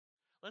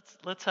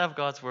Let's have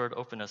God's word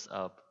open us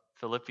up.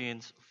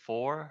 Philippians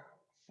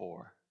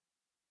 4:4.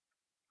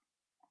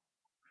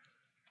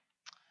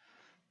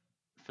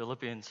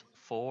 Philippians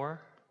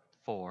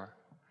 4:4.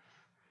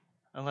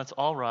 And let's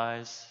all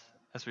rise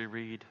as we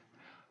read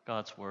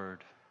God's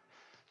word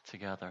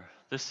together.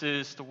 This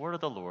is the word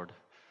of the Lord.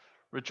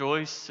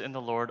 Rejoice in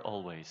the Lord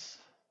always.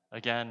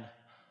 Again,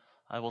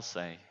 I will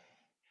say,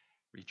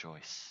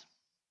 rejoice.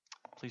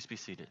 Please be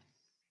seated.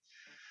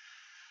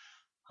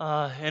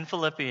 In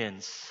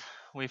Philippians,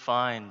 we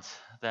find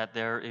that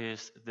there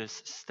is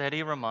this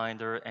steady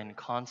reminder and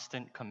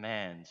constant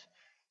command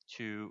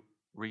to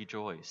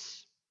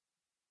rejoice.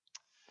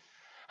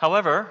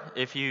 However,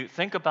 if you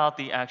think about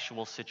the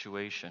actual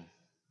situation,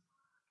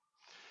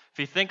 if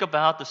you think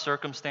about the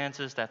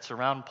circumstances that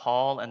surround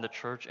Paul and the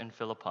church in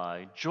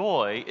Philippi,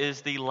 joy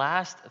is the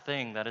last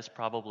thing that is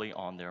probably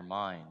on their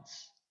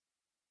minds.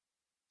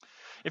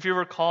 If you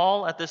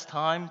recall, at this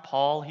time,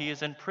 Paul, he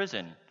is in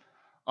prison,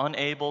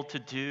 unable to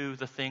do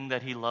the thing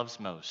that he loves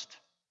most,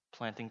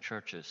 planting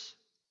churches.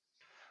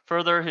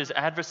 Further, his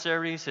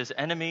adversaries, his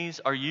enemies,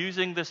 are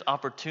using this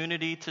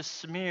opportunity to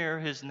smear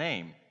his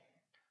name.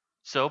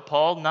 So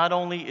Paul, not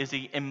only is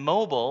he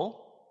immobile,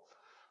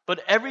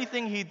 but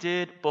everything he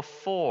did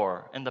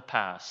before in the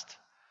past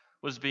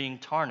was being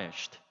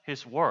tarnished.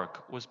 His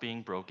work was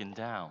being broken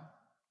down.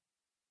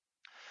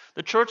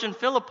 The church in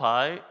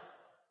Philippi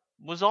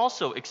was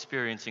also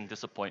experiencing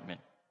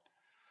disappointment.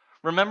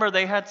 Remember,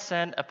 they had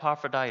sent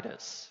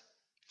Epaphroditus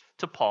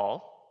to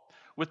Paul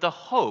with the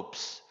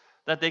hopes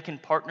that they can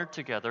partner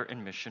together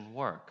in mission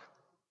work.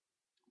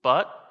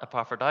 But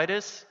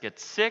Epaphroditus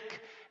gets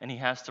sick and he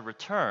has to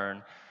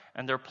return,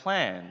 and their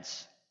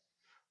plans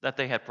that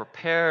they had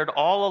prepared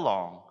all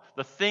along,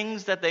 the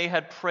things that they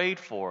had prayed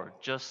for,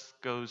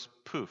 just goes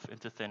poof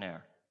into thin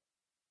air.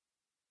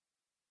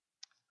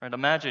 Right?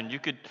 Imagine, you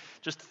could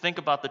just think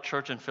about the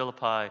church in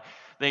Philippi.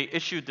 They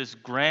issued this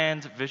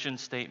grand vision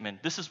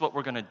statement. This is what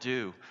we're going to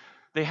do.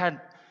 They had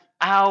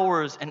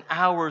hours and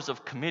hours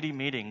of committee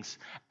meetings,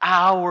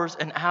 hours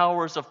and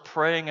hours of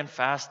praying and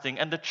fasting,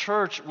 and the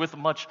church, with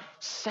much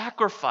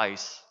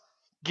sacrifice,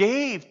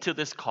 gave to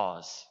this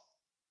cause.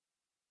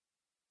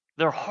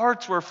 Their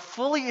hearts were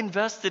fully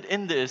invested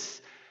in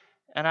this,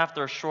 and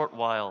after a short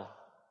while,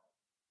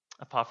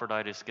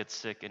 Epaphroditus gets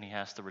sick and he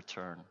has to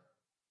return.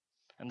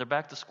 And they're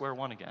back to square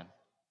one again.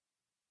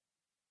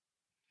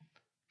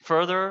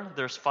 Further,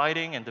 there's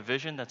fighting and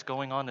division that's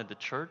going on in the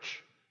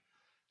church.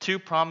 Two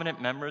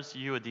prominent members,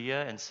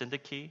 Euodia and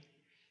Syntyche,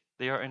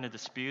 they are in a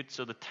dispute,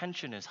 so the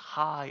tension is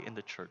high in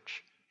the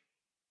church.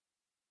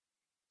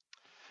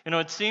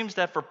 It seems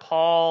that for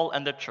Paul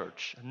and the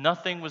church,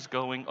 nothing was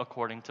going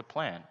according to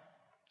plan.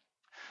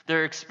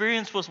 Their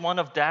experience was one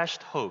of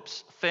dashed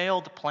hopes,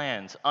 failed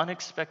plans,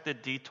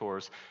 unexpected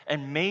detours,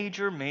 and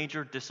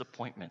major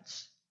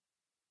disappointments.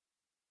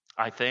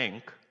 I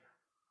think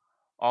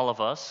all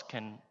of us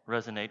can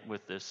resonate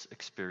with this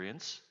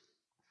experience.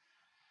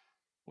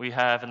 We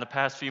have, in the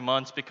past few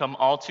months, become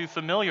all too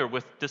familiar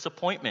with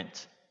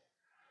disappointment,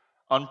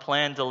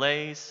 unplanned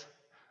delays,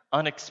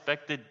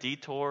 unexpected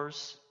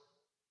detours.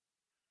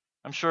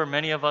 I'm sure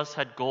many of us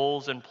had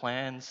goals and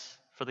plans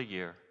for the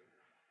year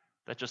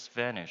that just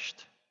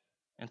vanished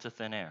into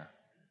thin air.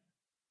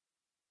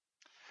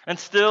 And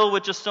still,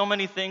 with just so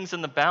many things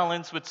in the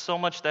balance, with so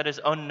much that is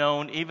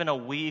unknown, even a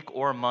week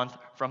or a month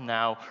from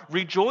now,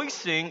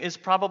 rejoicing is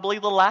probably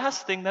the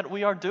last thing that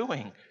we are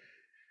doing.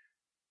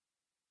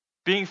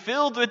 Being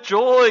filled with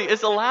joy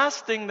is the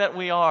last thing that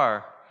we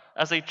are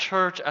as a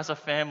church, as a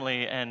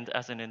family, and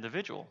as an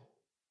individual.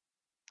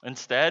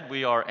 Instead,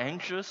 we are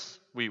anxious,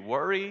 we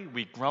worry,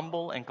 we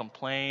grumble and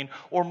complain,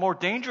 or more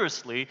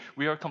dangerously,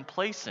 we are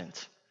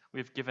complacent.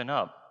 We've given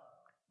up.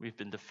 We've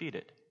been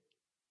defeated.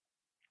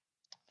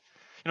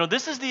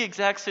 This is the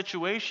exact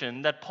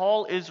situation that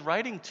Paul is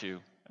writing to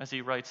as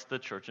he writes to the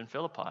church in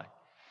Philippi.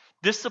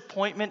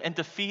 Disappointment and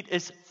defeat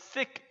is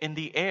thick in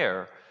the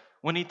air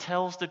when he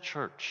tells the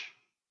church,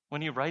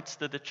 when he writes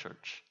to the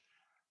church,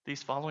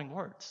 these following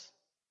words.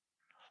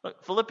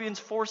 Look, Philippians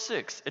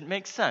 4:6, it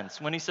makes sense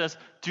when he says,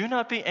 "Do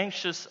not be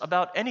anxious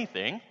about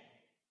anything,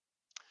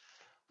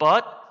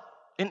 but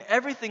in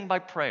everything by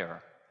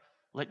prayer,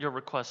 let your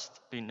requests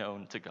be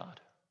known to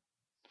God."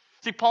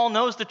 See, Paul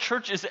knows the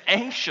church is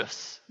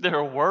anxious.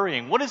 They're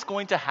worrying. What is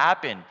going to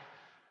happen?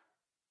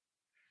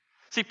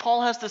 See,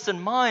 Paul has this in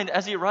mind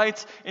as he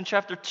writes in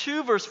chapter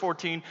 2, verse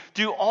 14,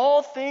 "Do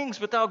all things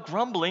without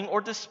grumbling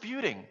or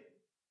disputing,"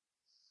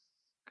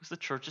 because the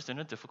church is in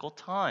a difficult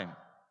time.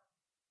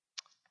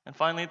 And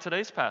finally, in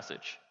today's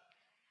passage,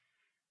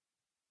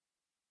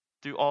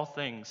 "Do all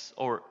things,"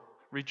 or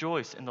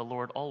 "rejoice in the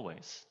Lord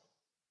always."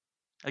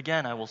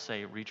 Again, I will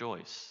say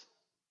rejoice.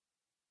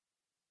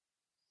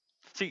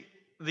 See,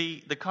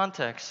 the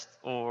context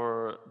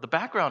or the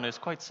background is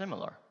quite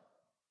similar.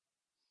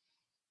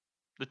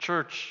 The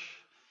church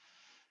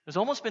has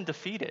almost been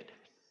defeated.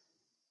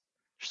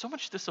 There's so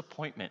much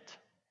disappointment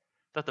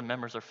that the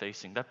members are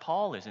facing, that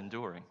Paul is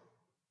enduring.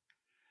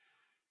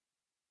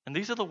 And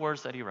these are the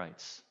words that he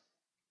writes.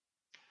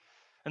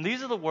 And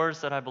these are the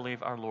words that I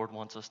believe our Lord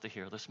wants us to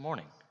hear this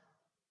morning.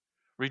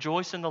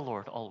 Rejoice in the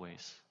Lord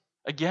always.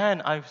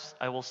 Again,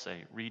 I will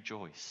say,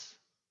 rejoice.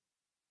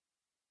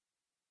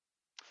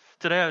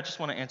 Today, I just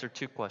want to answer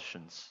two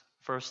questions.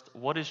 First,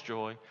 what is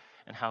joy,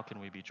 and how can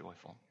we be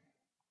joyful?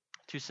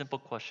 Two simple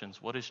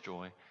questions. What is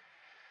joy?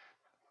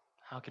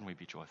 How can we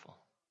be joyful?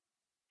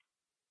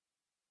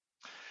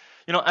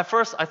 At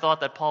first I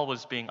thought that Paul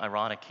was being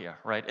ironic here,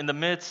 right? In the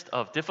midst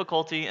of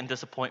difficulty and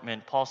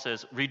disappointment, Paul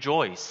says,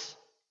 rejoice.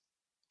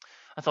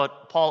 I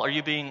thought, Paul, are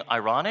you being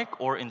ironic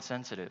or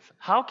insensitive?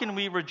 How can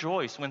we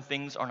rejoice when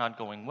things are not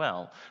going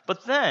well?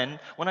 But then,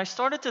 when I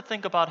started to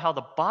think about how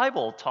the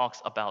Bible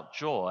talks about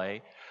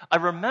joy, I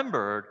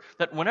remembered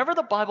that whenever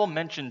the Bible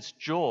mentions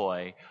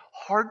joy,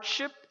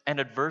 hardship and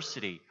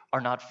adversity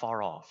are not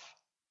far off.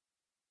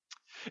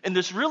 In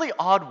this really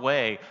odd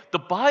way, the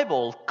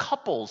Bible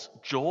couples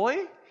joy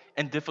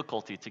and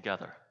difficulty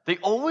together. They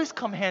always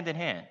come hand in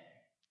hand.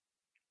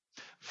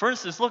 For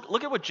instance,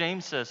 look at what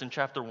James says in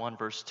chapter 1,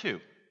 verse 2.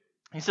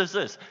 He says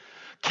this,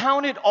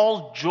 count it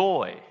all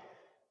joy.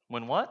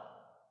 When what?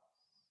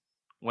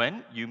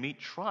 When you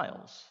meet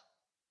trials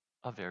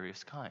of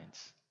various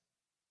kinds.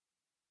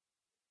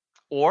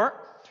 Or,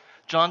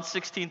 John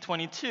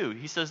 16:22,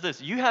 he says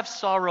this, you have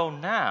sorrow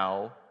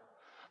now,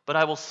 but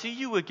I will see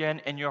you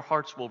again, and your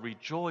hearts will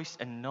rejoice,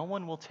 and no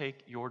one will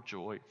take your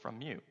joy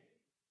from you.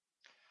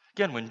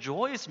 Again, when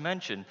joy is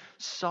mentioned,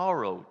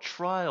 sorrow,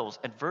 trials,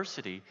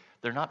 adversity,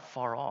 they're not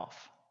far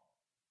off.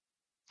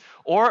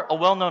 Or a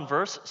well-known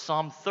verse,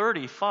 Psalm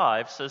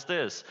 35 says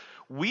this,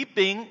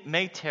 weeping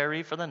may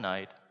tarry for the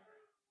night,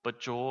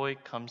 but joy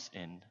comes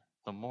in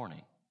the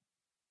morning.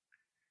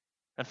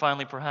 And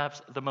finally,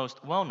 perhaps the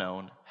most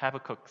well-known,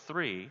 Habakkuk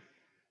 3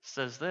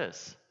 says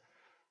this,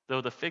 though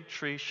the fig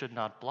tree should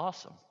not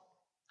blossom,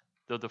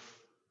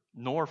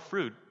 nor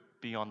fruit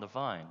be on the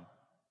vine,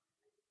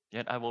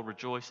 yet I will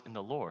rejoice in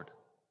the Lord.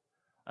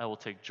 I will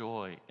take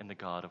joy in the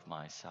God of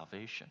my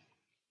salvation.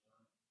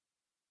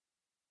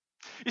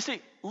 You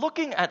see,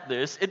 looking at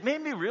this, it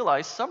made me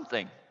realize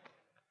something.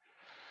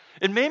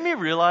 It made me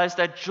realize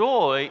that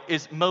joy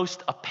is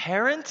most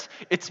apparent,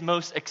 it's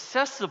most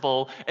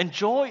accessible, and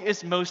joy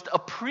is most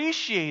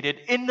appreciated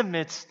in the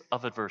midst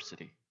of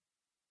adversity.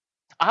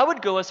 I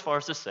would go as far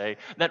as to say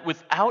that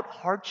without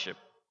hardship,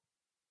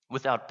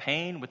 without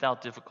pain,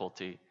 without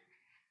difficulty,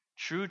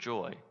 true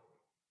joy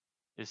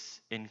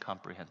is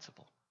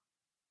incomprehensible.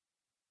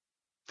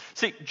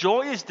 See,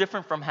 joy is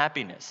different from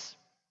happiness.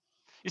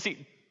 You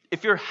see,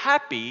 if you're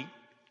happy,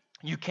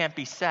 you can't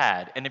be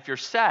sad. And if you're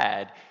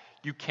sad,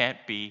 you can't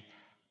be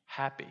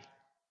happy.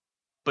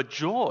 But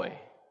joy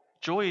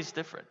is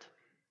different.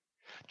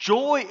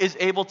 Joy is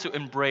able to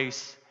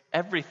embrace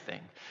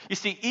everything. You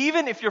see,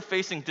 even if you're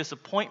facing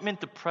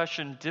disappointment,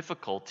 depression,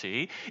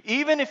 difficulty,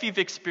 even if you've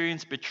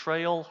experienced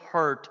betrayal,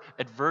 hurt,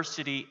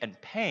 adversity, and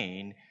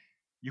pain,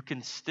 you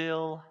can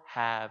still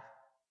have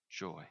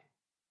joy.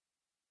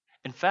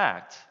 In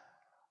fact,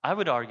 I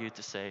would argue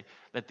to say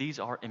that these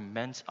are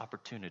immense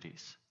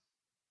opportunities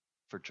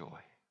for joy.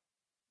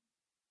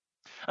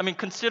 I mean,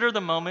 consider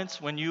the moments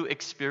when you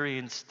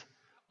experienced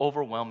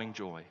overwhelming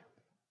joy.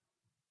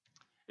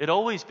 It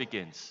always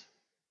begins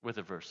with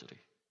adversity.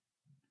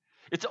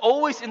 It's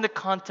always in the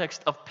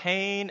context of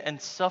pain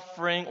and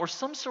suffering or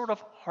some sort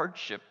of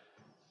hardship.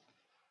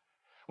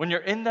 When you're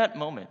in that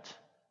moment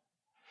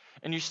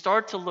and you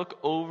start to look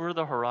over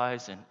the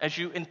horizon as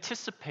you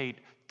anticipate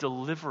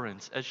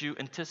deliverance, as you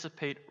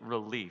anticipate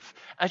relief,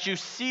 as you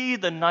see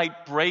the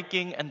night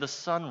breaking and the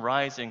sun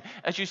rising,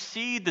 as you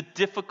see the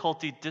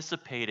difficulty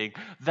dissipating,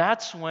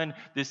 that's when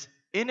this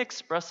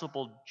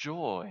inexpressible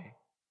joy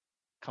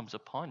comes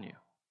upon you.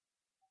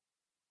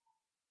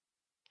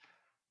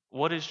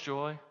 What is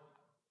joy?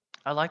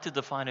 I like to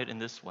define it in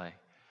this way.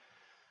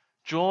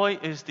 Joy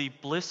is the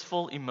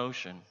blissful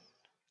emotion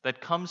that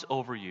comes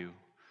over you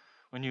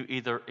when you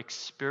either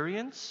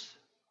experience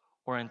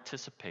or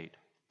anticipate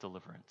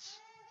deliverance.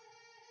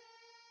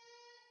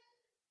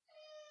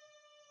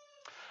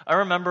 I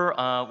remember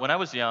when I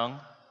was young,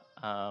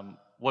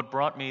 what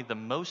brought me the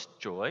most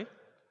joy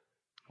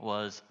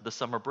was the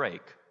summer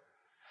break.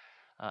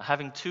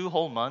 Having 2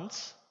 whole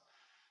months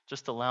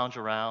just to lounge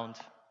around,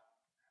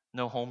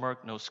 no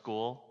homework, no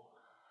school,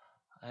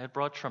 it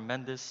brought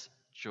tremendous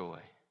joy.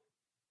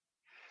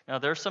 Now,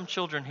 there are some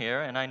children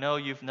here, and I know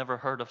you've never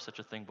heard of such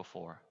a thing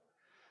before,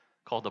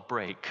 called a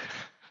break.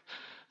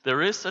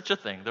 There is such a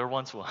thing. There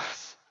once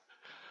was.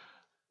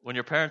 When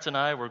your parents and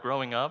I were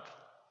growing up,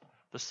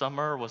 the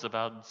summer was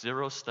about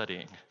 0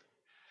 studying.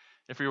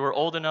 If we were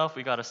old enough,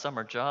 we got a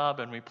summer job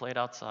and we played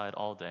outside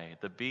all day.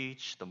 The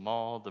beach, the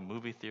mall, the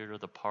movie theater,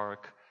 the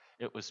park.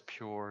 It was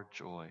pure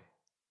joy.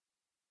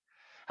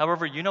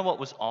 However, you know what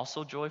was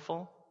also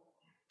joyful?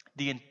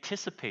 The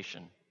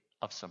anticipation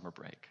of summer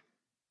break.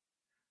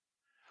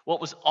 What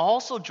was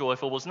also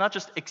joyful was not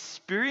just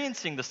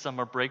experiencing the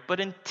summer break, but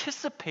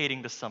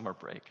anticipating the summer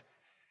break.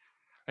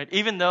 Right?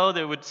 Even though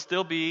there would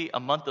still be a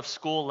month of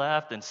school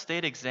left and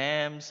state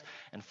exams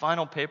and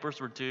final papers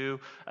were due,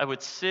 I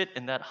would sit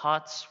in that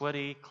hot,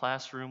 sweaty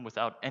classroom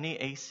without any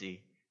AC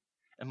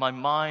and my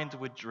mind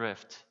would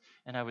drift,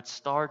 and I would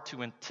start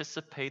to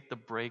anticipate the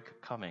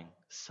break coming,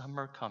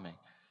 summer coming,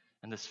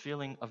 and this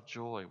feeling of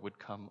joy would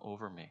come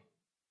over me.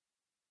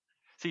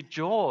 See,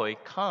 joy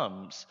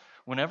comes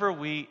whenever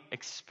we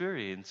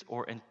experience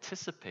or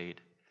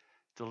anticipate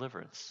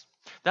deliverance.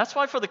 That's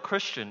why for the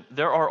Christian,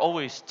 there are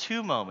always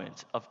two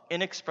moments of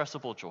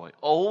inexpressible joy.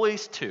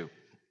 Always two.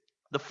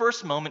 The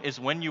first moment is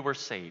when you were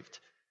saved.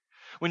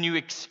 When you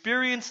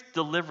experience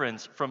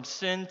deliverance from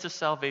sin to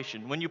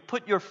salvation. When you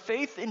put your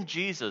faith in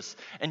Jesus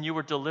and you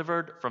were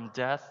delivered from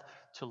death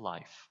to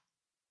life.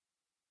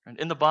 And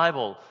in the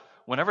Bible,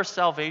 whenever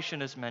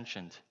salvation is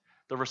mentioned,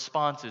 the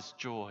response is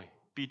joy.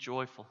 Be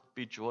joyful.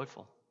 Be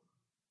joyful.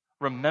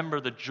 Remember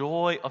the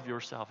joy of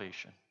your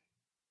salvation.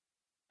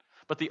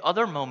 But the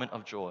other moment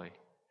of joy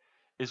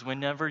is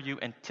whenever you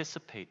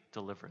anticipate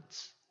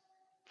deliverance.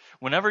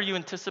 Whenever you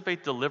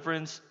anticipate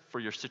deliverance for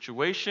your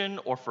situation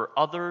or for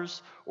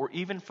others or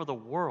even for the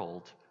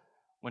world,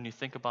 when you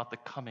think about the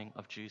coming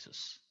of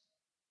Jesus.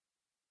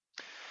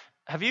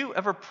 Have you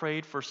ever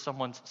prayed for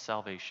someone's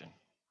salvation?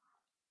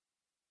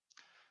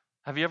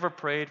 Have you ever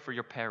prayed for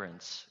your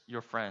parents,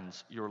 your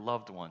friends, your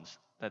loved ones,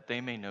 that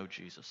they may know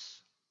Jesus?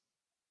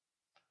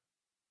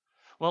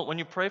 Well, when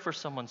you pray for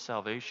someone's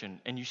salvation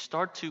and you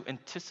start to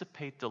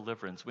anticipate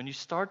deliverance, when you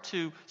start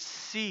to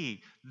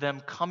see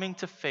them coming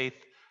to faith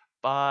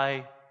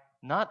by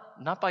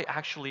not by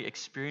actually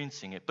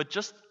experiencing it, but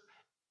just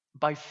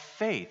by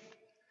faith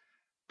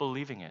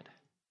believing it.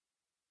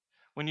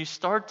 When you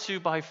start to,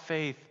 by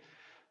faith,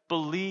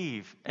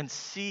 believe and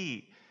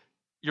see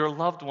your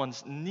loved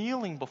ones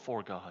kneeling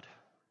before God,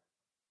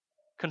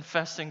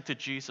 confessing to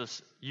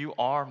Jesus, you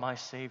are my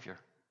Savior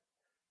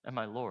and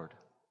my Lord.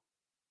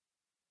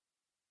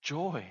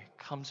 Joy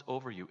comes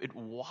over you. It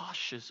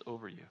washes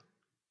over you.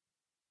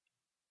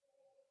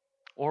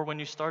 Or when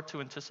you start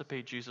to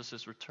anticipate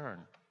Jesus' return.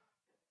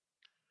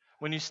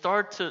 When you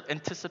start to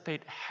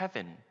anticipate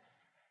heaven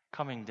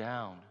coming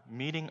down,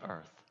 meeting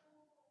earth.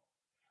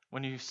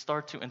 When you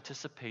start to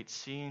anticipate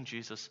seeing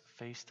Jesus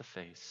face to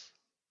face.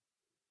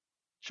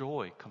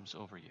 Joy comes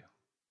over you.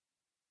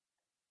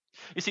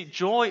 You see,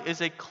 joy is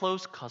a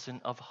close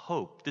cousin of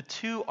hope. The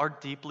two are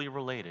deeply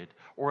related.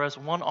 Or as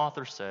one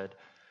author said,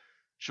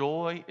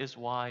 joy is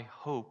why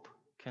hope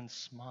can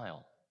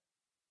smile.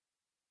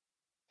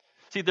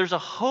 See, there's a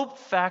hope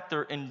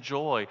factor in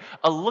joy,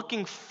 a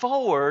looking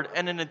forward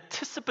and an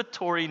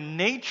anticipatory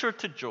nature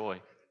to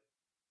joy.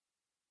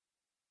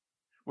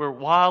 Where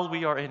while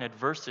we are in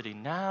adversity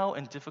now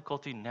and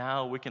difficulty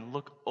now, we can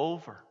look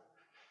over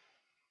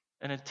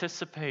and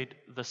anticipate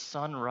the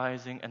sun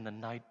rising and the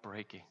night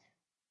breaking.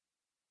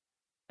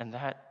 And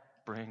that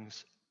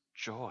brings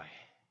joy.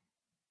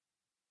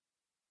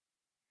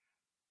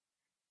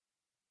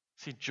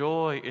 See,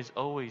 joy is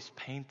always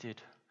painted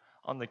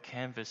on the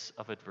canvas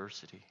of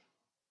adversity.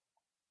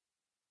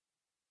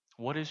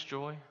 What is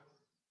joy?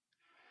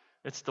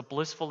 It's the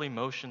blissful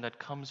emotion that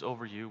comes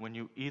over you when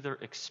you either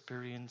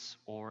experience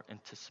or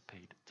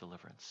anticipate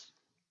deliverance.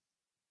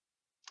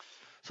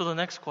 So the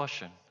next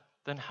question,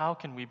 then how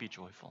can we be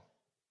joyful?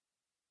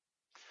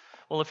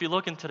 Well, if you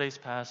look in today's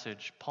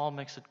passage, Paul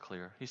makes it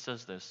clear. He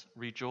says this,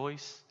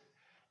 rejoice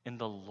in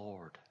the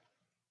Lord.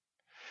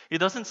 He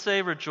doesn't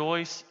say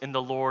rejoice in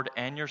the Lord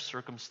and your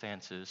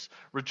circumstances.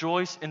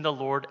 Rejoice in the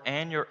Lord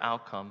and your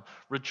outcome.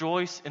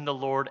 Rejoice in the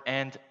Lord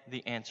and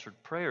the answered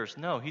prayers.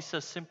 No, he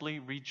says simply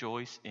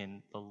rejoice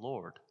in the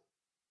Lord.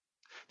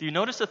 Do you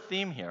notice a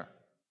theme here?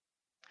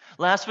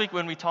 Last week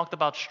when we talked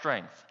about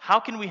strength,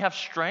 how can we have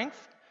strength?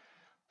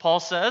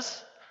 Paul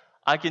says,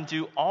 I can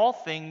do all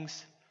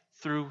things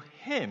through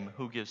him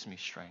who gives me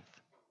strength.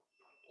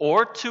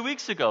 Or 2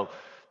 weeks ago,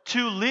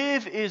 to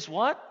live is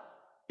what?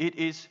 It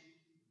is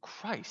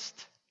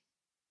Christ.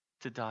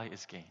 To die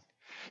is gain.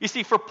 You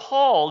see, for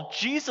Paul,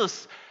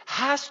 Jesus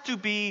has to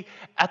be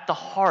at the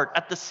heart,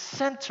 at the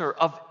center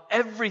of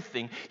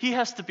everything. He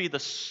has to be the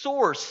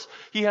source.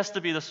 He has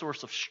to be the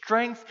source of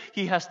strength.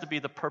 He has to be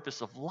the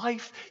purpose of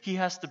life. He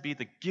has to be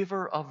the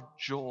giver of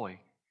joy.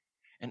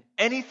 And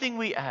anything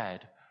we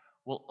add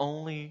will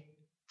only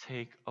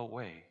take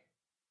away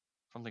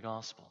from the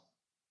gospel.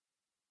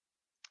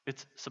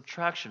 It's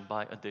subtraction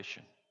by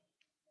addition.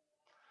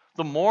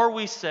 The more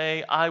we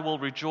say, I will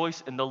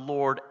rejoice in the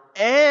Lord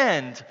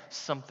and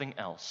something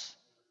else,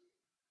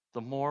 the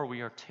more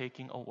we are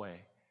taking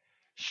away,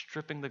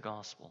 stripping the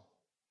gospel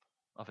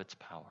of its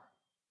power.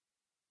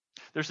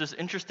 There's this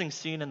interesting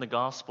scene in the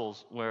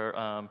Gospels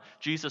where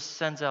Jesus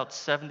sends out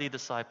 70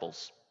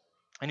 disciples.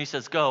 And he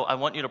says, go, I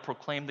want you to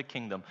proclaim the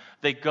kingdom.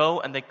 They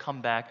go and they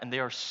come back and they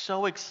are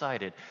so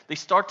excited. They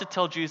start to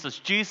tell Jesus,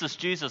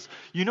 Jesus,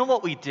 you know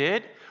what we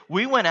did?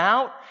 We went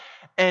out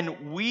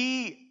and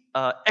we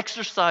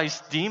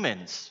exorcised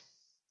demons.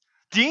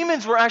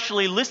 Demons were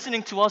actually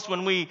listening to us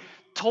when we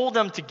told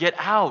them to get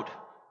out.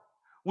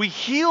 We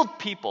healed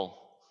people.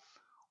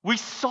 We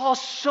saw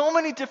so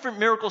many different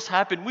miracles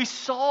happen. We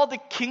saw the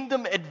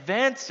kingdom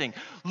advancing.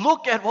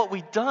 Look at what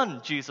we've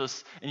done,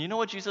 Jesus. And you know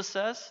what Jesus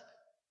says?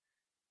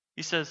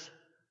 He says,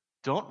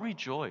 don't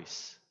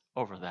rejoice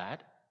over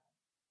that.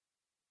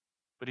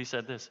 But he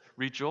said this,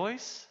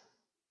 rejoice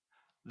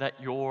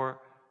that your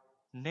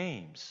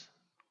names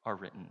are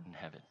written in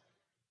heaven.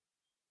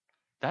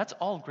 That's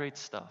all great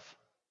stuff.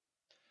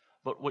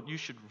 But what you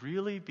should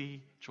really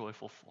be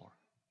joyful for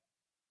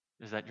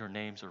is that your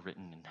names are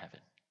written in heaven.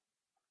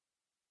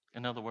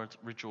 In other words,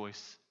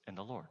 rejoice in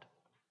the Lord.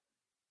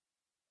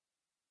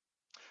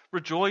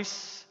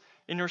 Rejoice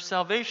in your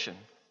salvation.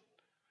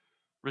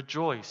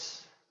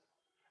 Rejoice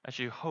as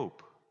you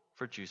hope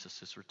for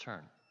Jesus'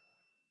 return.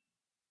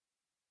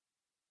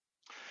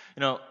 You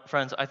know,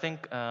 friends, I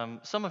think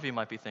some of you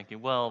might be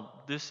thinking,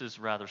 well, this is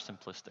rather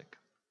simplistic.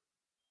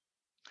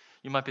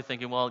 You might be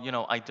thinking, well,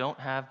 I don't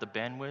have the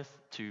bandwidth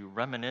to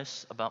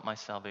reminisce about my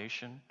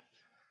salvation,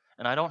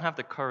 and I don't have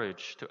the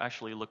courage to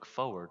actually look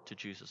forward to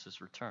Jesus'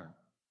 return.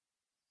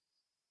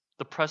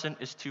 The present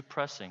is too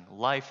pressing.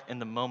 Life in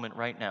the moment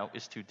right now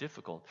is too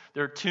difficult.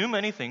 There are too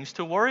many things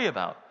to worry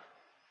about.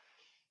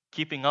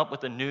 Keeping up with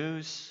the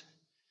news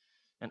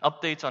and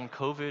updates on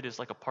COVID is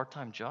like a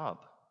part-time job.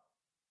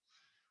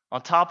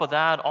 On top of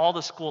that, all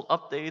the school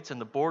updates and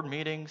the board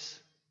meetings.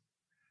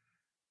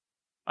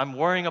 I'm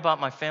worrying about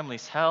my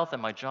family's health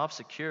and my job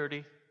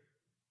security.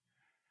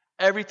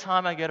 Every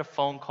time I get a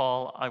phone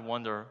call, I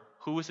wonder,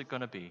 who is it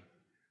going to be?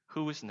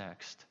 Who is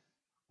next?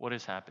 What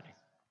is happening?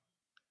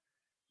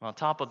 On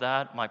top of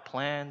that, my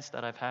plans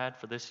that I've had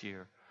for this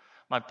year,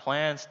 my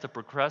plans to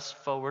progress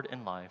forward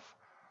in life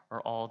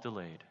are all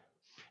delayed.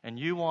 And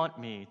you want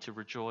me to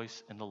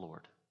rejoice in the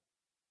Lord.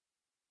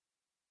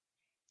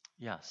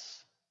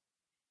 Yes.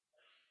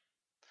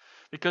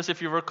 Because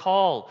if you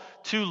recall,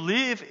 to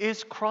live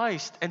is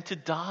Christ and to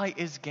die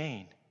is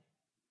gain.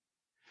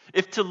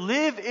 If to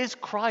live is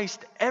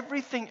Christ,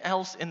 everything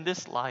else in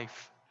this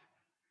life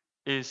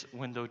is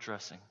window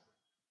dressing.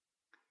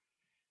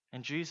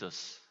 And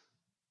Jesus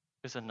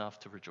is enough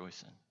to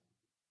rejoice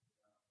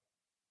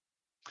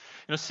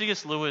in.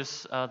 C.S.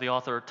 Lewis, the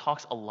author,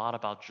 talks a lot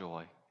about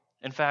joy.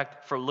 In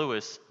fact, for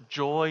Lewis,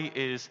 joy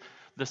is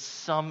the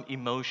sum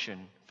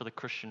emotion for the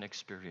Christian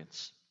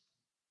experience.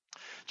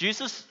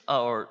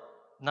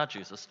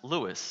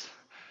 Lewis.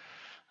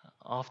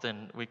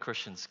 Often we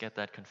Christians get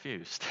that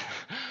confused.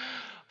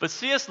 But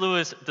C.S.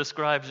 Lewis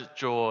describes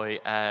joy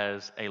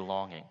as a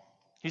longing.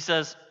 He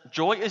says,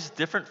 joy is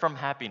different from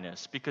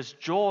happiness because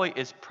joy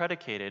is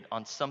predicated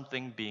on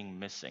something being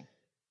missing.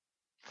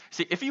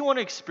 See, if you want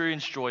to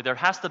experience joy, there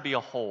has to be a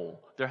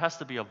hole. There has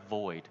to be a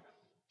void.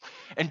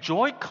 And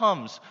joy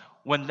comes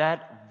when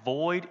that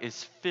void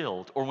is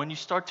filled, or when you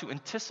start to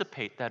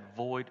anticipate that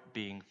void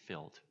being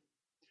filled.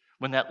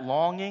 When that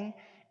longing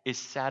is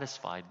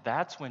satisfied,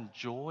 that's when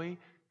joy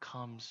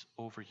comes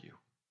over you.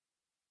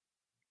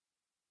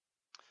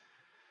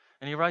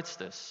 And he writes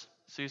this,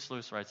 C.S.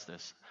 Lewis writes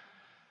this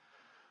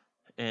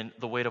in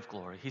The Weight of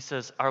Glory. He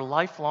says, our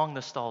lifelong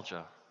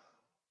nostalgia,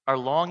 our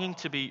longing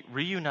to be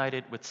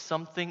reunited with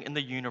something in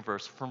the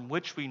universe from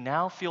which we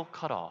now feel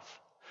cut off,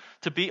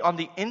 to be on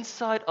the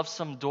inside of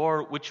some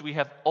door which we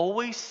have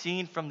always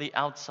seen from the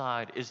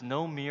outside, is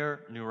no mere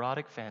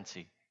neurotic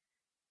fancy,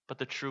 but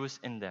the truest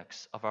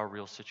index of our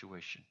real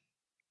situation.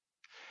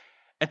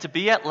 And to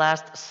be at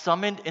last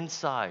summoned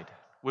inside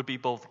would be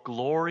both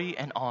glory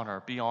and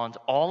honor beyond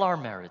all our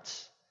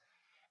merits,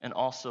 and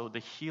also the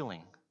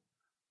healing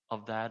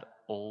of that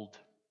old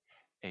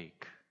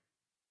ache.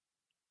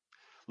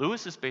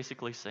 Lewis is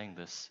basically saying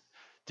this.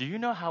 Do you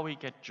know how we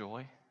get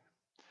joy?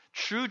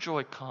 True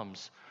joy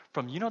comes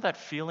from, that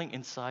feeling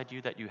inside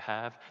you that you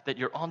have, that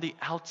you're on the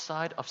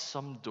outside of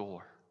some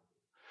door,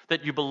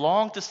 that you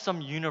belong to some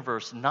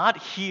universe,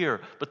 not here,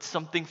 but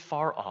something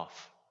far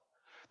off,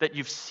 that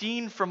you've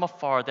seen from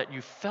afar, that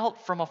you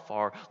felt from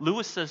afar.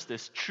 Lewis says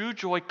this, true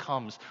joy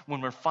comes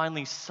when we're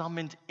finally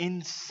summoned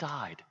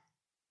inside.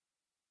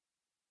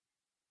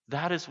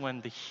 That is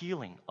when the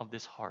healing of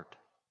this heart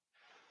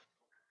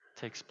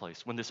takes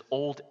place, when this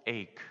old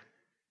ache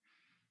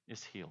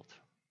is healed.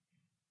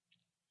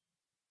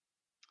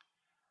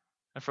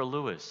 And for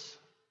Lewis,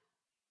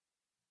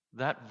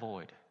 that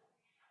void,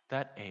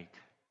 that ache,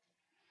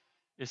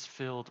 is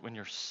filled when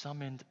you're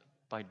summoned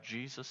by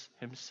Jesus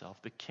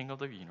himself, the King of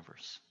the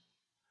universe,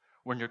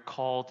 when you're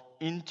called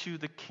into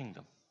the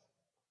kingdom.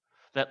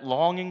 That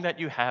longing that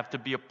you have to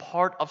be a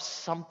part of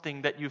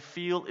something that you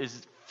feel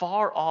is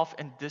far off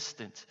and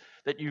distant,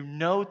 that you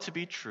know to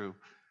be true,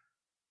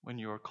 when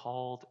you are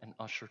called and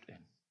ushered in.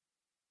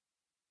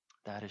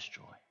 That is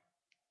joy.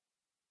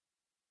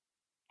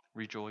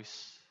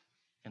 Rejoice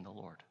in the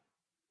Lord.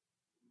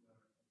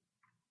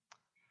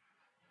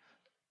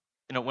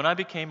 When I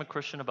became a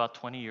Christian about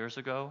 20 years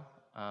ago,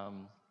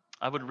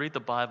 I would read the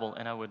Bible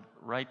and I would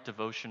write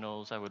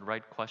devotionals, I would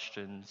write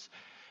questions,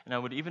 and I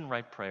would even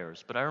write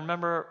prayers. But I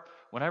remember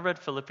when I read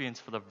Philippians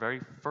for the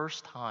very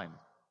first time,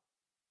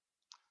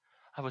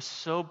 I was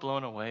so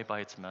blown away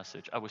by its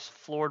message. I was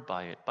floored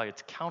by it, by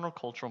its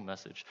countercultural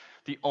message.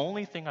 The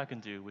only thing I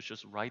can do was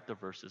just write the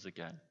verses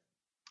again.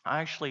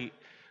 I actually,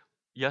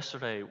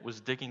 yesterday,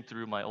 was digging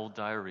through my old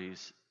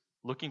diaries,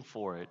 looking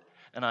for it,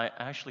 and I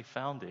actually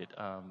found it.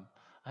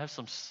 I have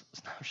some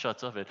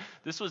snapshots of it.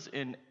 This was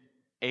in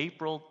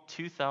April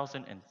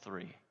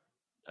 2003.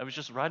 I was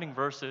just writing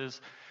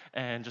verses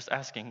and just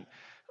asking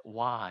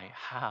why,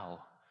 how,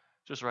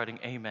 just writing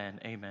amen,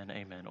 amen,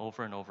 amen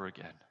over and over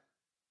again.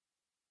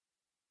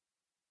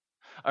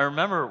 I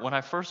remember when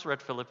I first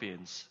read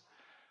Philippians,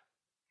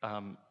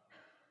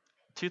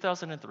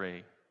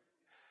 2003,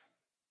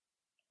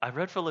 I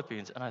read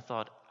Philippians and I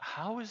thought,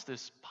 how is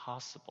this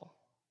possible?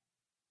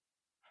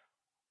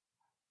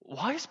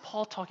 Why is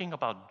Paul talking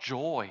about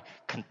joy,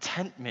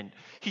 contentment?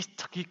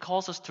 He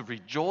calls us to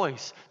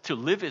rejoice, to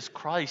live as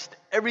Christ.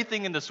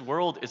 Everything in this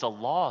world is a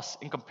loss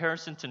in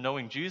comparison to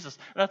knowing Jesus.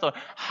 And I thought,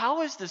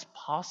 how is this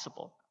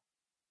possible?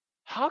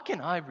 How can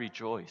I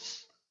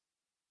rejoice?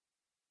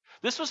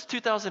 This was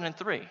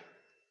 2003. It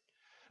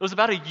was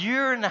about a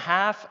year and a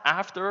half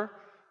after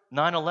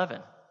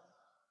 9/11.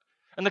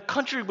 And the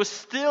country was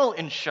still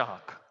in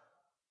shock.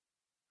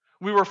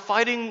 We were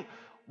fighting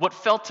what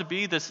felt to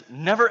be this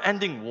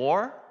never-ending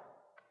war.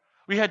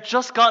 We had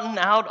just gotten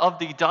out of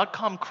the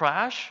dot-com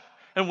crash,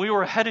 and we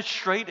were headed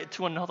straight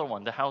to another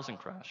one, the housing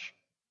crash.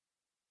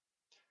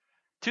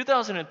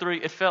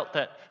 2003, it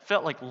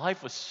felt like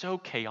life was so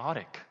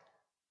chaotic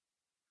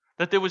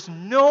that there was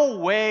no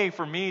way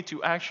for me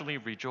to actually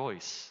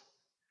rejoice.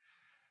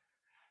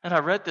 And I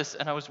read this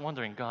and I was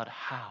wondering, God,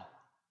 how?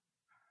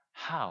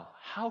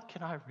 How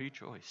can I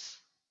rejoice?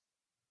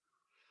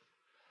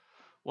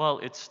 Well,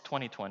 it's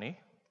 2020.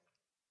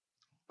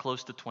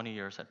 Close to 20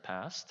 years had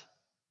passed.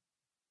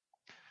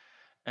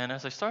 And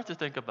as I start to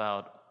think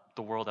about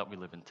the world that we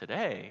live in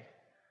today,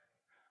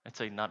 I'd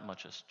say not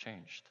much has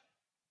changed.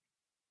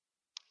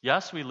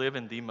 Yes, we live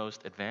in the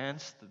most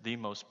advanced, the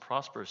most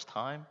prosperous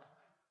time.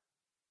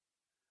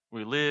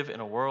 We live in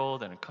a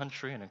world and a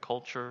country and a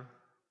culture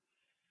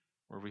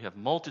where we have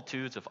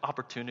multitudes of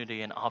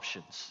opportunity and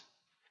options.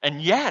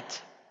 And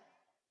yet,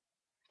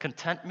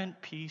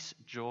 contentment, peace,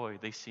 joy,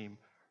 they seem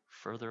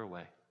further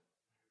away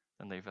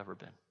than they've ever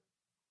been.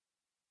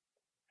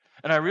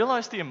 And I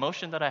realized the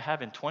emotion that I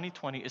have in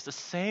 2020 is the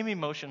same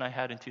emotion I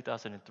had in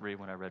 2003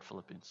 when I read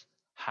Philippians.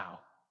 How?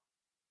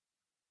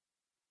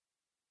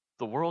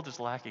 The world is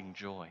lacking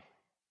joy.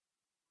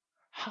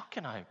 How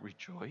can I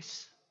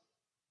rejoice?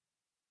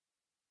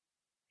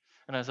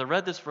 And as I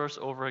read this verse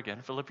over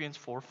again, Philippians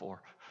 4:4,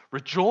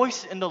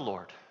 rejoice in the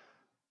Lord.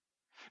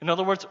 In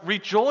other words,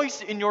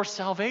 rejoice in your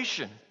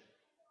salvation.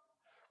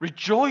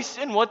 Rejoice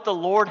in what the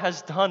Lord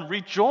has done.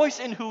 Rejoice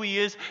in who He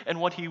is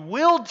and what He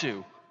will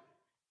do.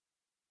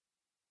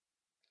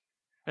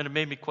 And it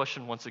made me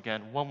question once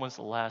again, when was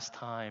the last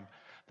time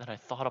that I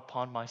thought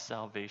upon my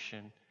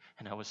salvation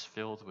and I was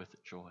filled with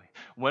joy?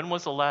 When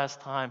was the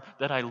last time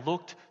that I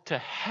looked to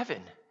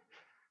heaven,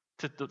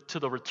 to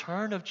the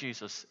return of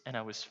Jesus, and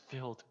I was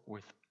filled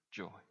with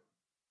joy?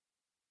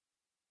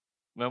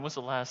 When was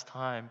the last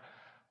time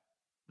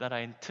that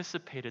I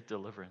anticipated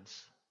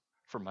deliverance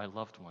for my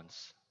loved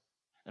ones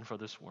and for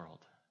this world,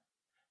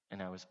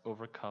 and I was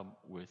overcome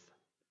with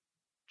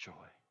joy?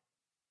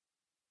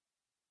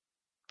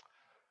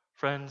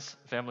 Friends,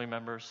 family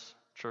members,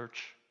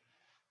 church,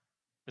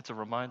 it's a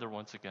reminder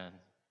once again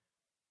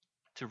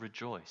to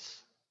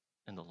rejoice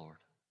in the Lord.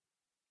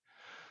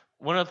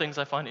 One of the things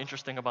I find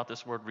interesting about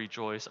this word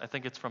rejoice, I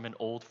think it's from an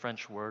old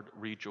French word,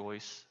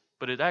 rejoice,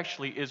 but it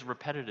actually is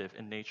repetitive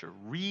in nature.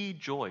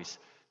 Rejoice.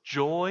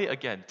 Joy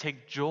again.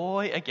 Take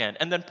joy again.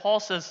 And then Paul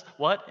says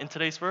what in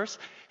today's verse?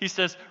 He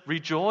says,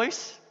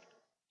 rejoice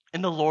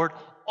in the Lord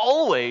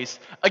always.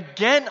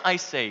 Again I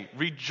say,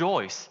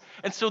 rejoice.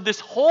 And so this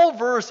whole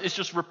verse is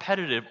just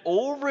repetitive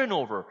over and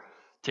over.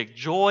 Take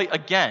joy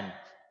again.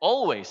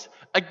 Always.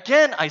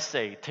 Again I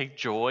say, take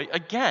joy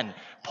again.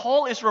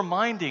 Paul is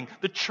reminding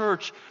the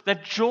church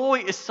that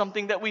joy is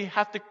something that we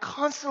have to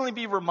constantly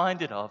be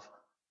reminded of,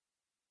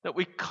 that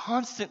we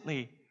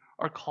constantly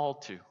are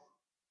called to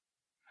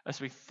as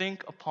we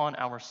think upon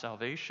our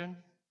salvation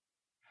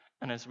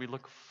and as we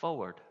look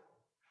forward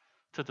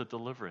to the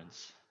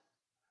deliverance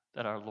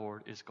that our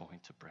Lord is going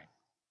to bring.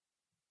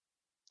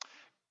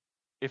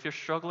 If you're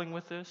struggling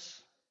with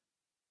this,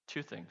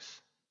 two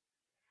things.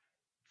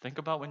 Think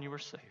about when you were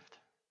saved,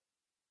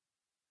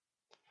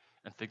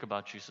 and think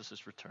about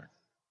Jesus' return.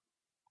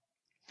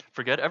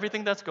 Forget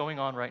everything that's going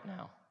on right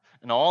now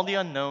and all the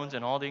unknowns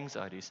and all the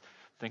anxieties.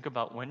 Think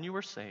about when you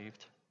were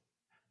saved,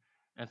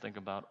 and think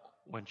about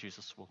when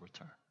Jesus will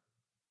return.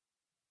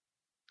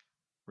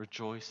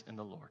 Rejoice in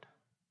the Lord.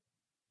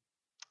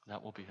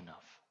 That will be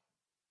enough.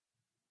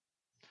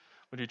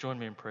 Would you join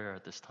me in prayer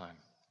at this time?